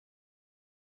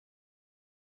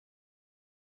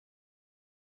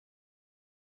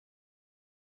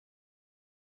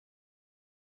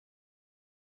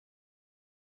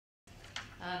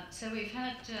So we've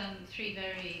had three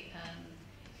very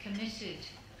committed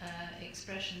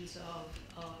expressions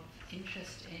of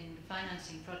interest in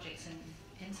financing projects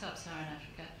in sub-Saharan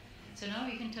Africa. So now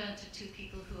we can turn to two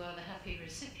people who are the happy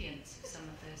recipients of some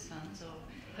of those funds, or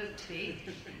hope to be.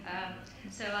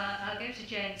 So I'll go to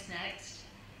James next.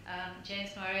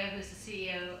 James Mworia, who's the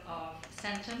CEO of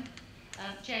Centum.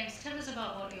 James, tell us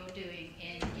about what you're doing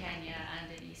in Kenya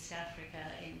and in East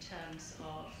Africa in terms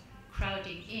of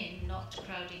crowding in, not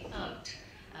crowding out,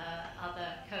 other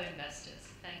co-investors.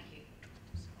 Thank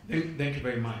you. Thank you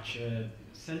very much.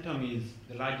 Centum is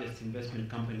the largest investment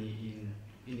company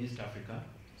in East Africa.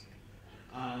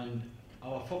 And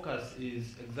our focus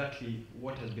is exactly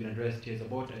what has been addressed here. It's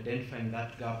about identifying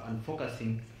that gap and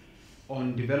focusing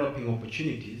on developing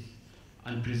opportunities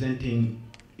and presenting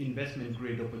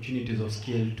investment-grade opportunities of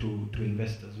scale to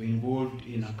investors. We're involved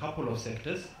in a couple of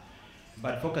sectors,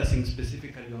 but focusing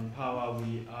specifically on power,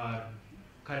 we are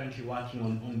currently working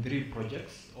on 3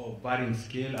 projects of varying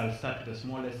scale. I'll start with the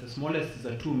smallest. The smallest is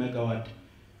a 2 megawatt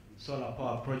solar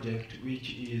power project,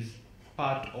 which is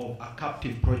part of a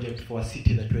captive project for a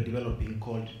city that we're developing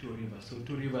called Two Rivers. So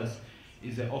Two Rivers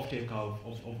is the off-taker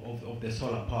of the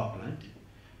solar power plant.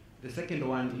 The second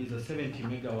one is a 70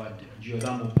 megawatt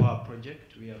geothermal power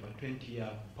project. We have a 20-year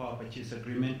power purchase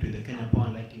agreement with the Kenya Power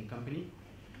and Lighting Company.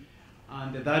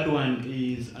 And the third one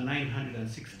is a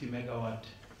 960 megawatt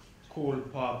coal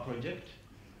power project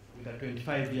with a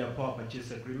 25-year power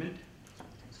purchase agreement.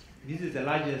 This is the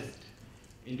largest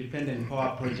independent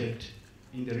power project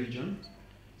in the region.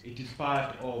 It is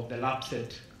part of the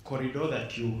LAPSET corridor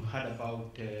that you heard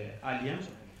about earlier.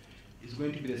 It's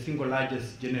going to be the single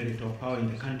largest generator of power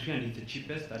in the country, and it's the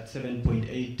cheapest at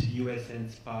 7.8 US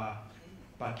cents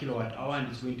per kilowatt hour, and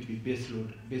it's going to be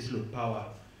baseload power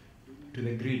to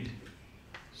the grid.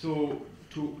 So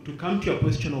to come to your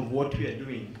question of what we are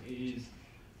doing is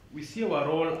we see our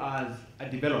role as a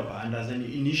developer and as an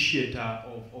initiator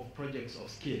of projects of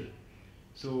scale.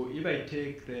 So if I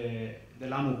take the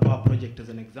Lamu Power Project as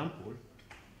an example,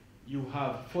 you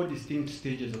have 4 distinct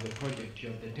stages of the project. You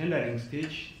have the tendering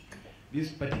stage. This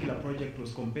particular project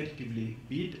was competitively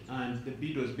bid, and the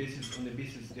bid was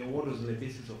the award was on the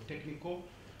basis of technical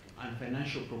and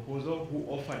financial proposal. Who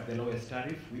offered the lowest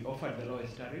tariff? We offered the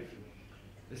lowest tariff.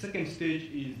 The second stage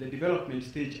is the development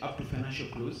stage up to financial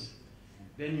close.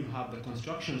 Then you have the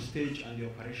construction stage and the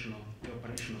operational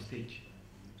stage.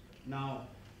 Now,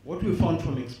 what we found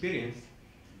from experience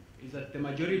is that the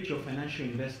majority of financial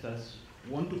investors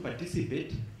want to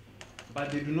participate,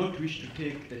 but they do not wish to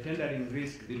take the tendering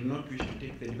risk, they do not wish to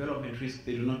take the development risk,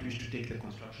 they do not wish to take the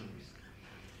construction risk.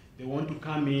 They want to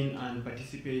come in and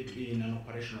participate in an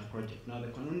operational project. Now, the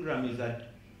conundrum is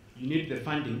that you need the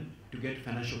funding to get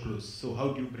financial close. So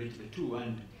how do you bridge the two?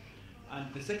 And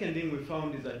the second thing we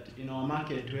found is that in our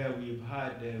market, where we've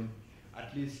had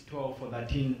at least 12 or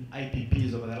 13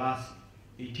 IPPs over the last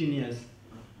 18 years,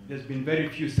 there's been very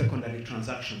few secondary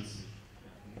transactions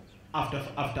after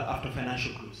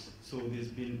financial close. So there's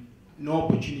been no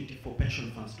opportunity for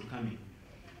pension funds to come in.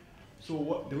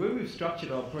 So the way we've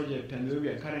structured our project and the way we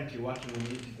are currently working on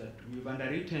it is that we've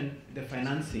underwritten the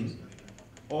financing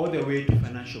all the way to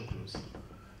financial close.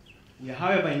 We are,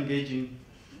 however, engaging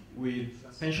with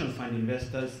pension fund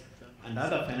investors and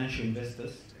other financial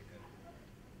investors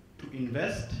to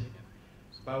invest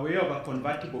by way of a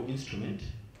convertible instrument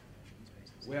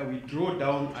where we draw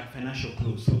down at financial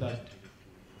close, so that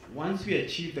once we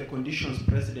achieve the conditions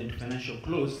precedent to financial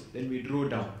close, then we draw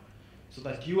down, so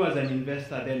that you as an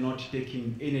investor, they're not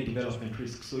taking any development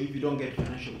risk. So if you don't get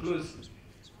financial close,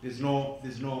 there's no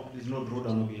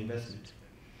drawdown of your investment.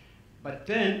 But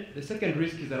then the second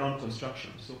risk is around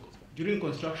construction. So during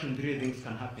construction, 3 things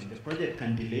can happen. The project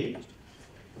can delay,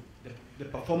 the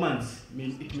performance,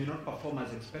 it may not perform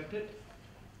as expected,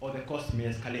 or the cost may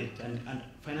escalate, and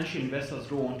financial investors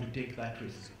don't want to take that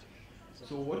risk.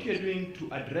 So what you're doing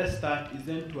to address that is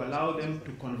then to allow them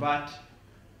to convert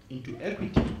into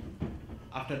equity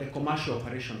after the commercial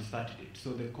operation start date.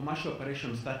 So the commercial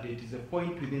operation start date is a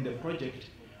point within the project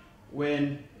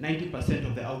when 90%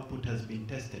 of the output has been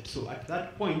tested. So at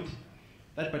that point,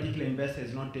 that particular investor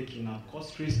is not taking a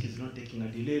cost risk, is not taking a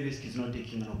delay risk, is not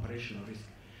taking an operational risk.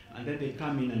 And then they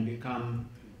come in and become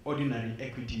ordinary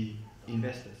equity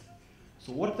investors.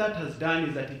 So what that has done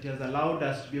is that it has allowed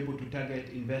us to be able to target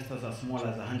investors as small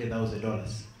as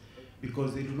 $100,000,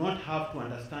 because they do not have to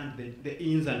understand the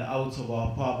ins and outs of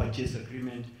our power purchase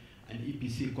agreement, an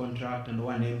EPC contract and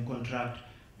 1M contract.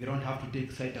 They don't have to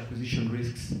take site acquisition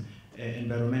risks,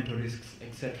 environmental risks,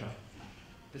 etc.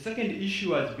 The second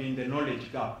issue has been the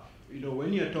knowledge gap.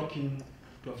 When you're talking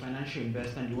to a financial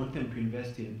investor and you want them to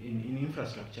invest in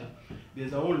infrastructure,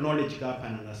 there's a whole knowledge gap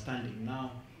and understanding.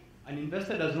 Now, an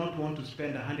investor does not want to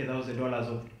spend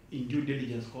 $100,000 in due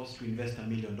diligence costs to invest $1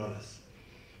 million.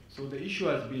 So the issue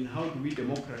has been, how do we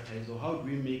democratize, or how do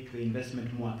we make the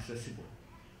investment more accessible?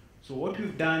 So what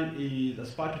we've done is,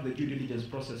 as part of the due diligence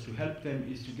process to help them,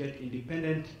 is to get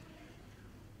independent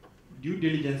due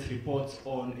diligence reports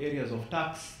on areas of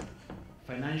tax,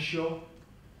 financial,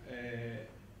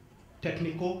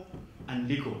 technical, and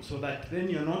legal, so that then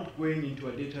you're not going into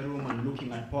a data room and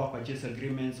looking at power purchase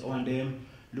agreements, O&M,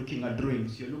 looking at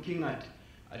drawings. You're looking at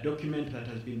a document that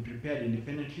has been prepared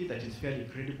independently, that is fairly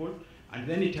credible, and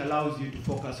then it allows you to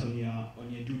focus on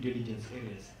your due diligence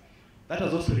areas. That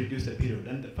has also reduced the period.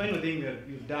 And the final thing that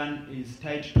we've done is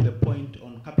tied to the point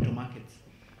on capital markets.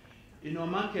 In our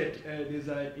market, there's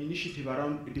an initiative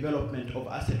around development of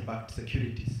asset-backed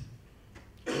securities.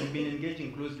 We've been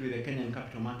engaging closely with the Kenyan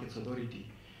Capital Markets Authority,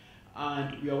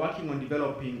 and we are working on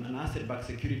developing an asset-backed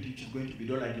security which is going to be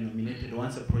dollar-denominated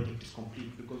once a project is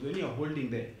complete, because when you're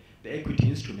holding the equity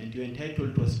instrument, you're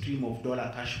entitled to a stream of dollar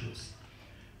cash flows.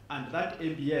 And that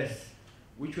ABS,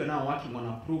 which we're now working on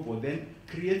approval, then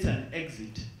creates an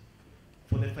exit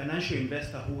for the financial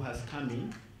investor who has come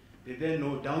in. They then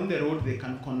know down the road they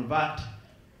can convert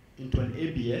into an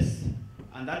ABS,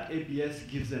 and that ABS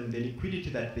gives them the liquidity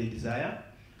that they desire.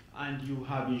 And you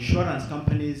have insurance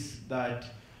companies that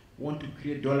want to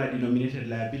create dollar-denominated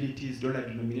liabilities,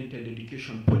 dollar-denominated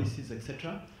education policies,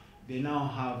 etc. They now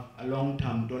have a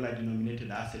long-term dollar-denominated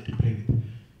asset to play with.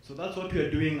 So that's what we are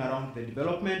doing around the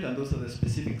development, and those are the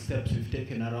specific steps we've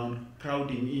taken around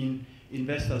crowding in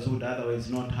investors who would otherwise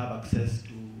not have access to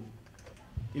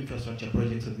infrastructure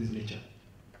projects of this nature.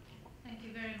 Thank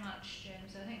you very much,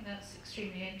 James. I think that's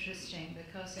extremely interesting,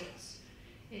 because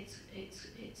it's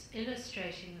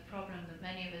illustrating the problem that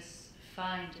many of us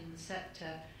find in the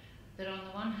sector, that on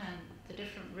the one hand, the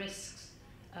different risks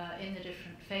in the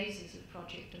different phases of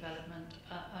project development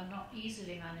are not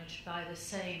easily managed by the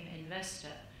same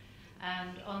investor.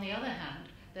 And on the other hand,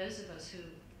 those of us who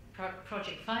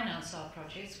project finance our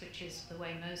projects, which is the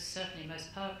way certainly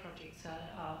most power projects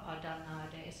are done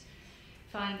nowadays,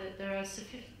 find that there are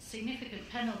significant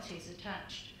penalties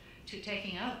attached to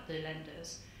taking out the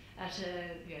lenders at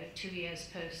 2 years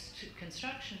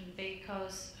post-construction,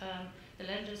 because the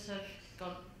lenders have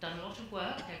done a lot of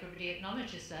work, everybody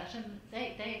acknowledges that, and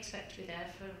they expect to be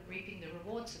there for reaping the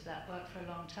rewards of that work for a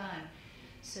long time.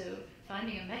 So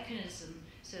finding a mechanism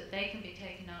so that they can be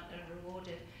taken out and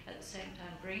rewarded, at the same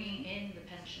time bringing in the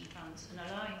pension funds and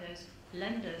allowing those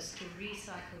lenders to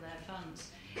recycle their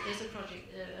funds is a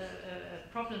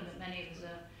problem that many of us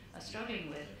are struggling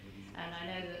with. And I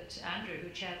know that Andrew, who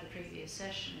chaired the previous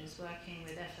session, is working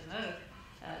with FMO,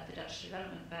 the Dutch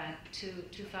Development Bank,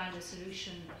 to find a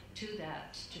solution to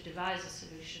that, to devise a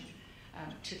solution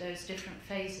to those different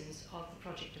phases of the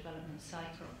project development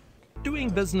cycle. Doing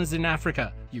business in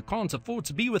Africa, you can't afford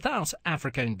to be without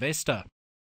Africa Investor.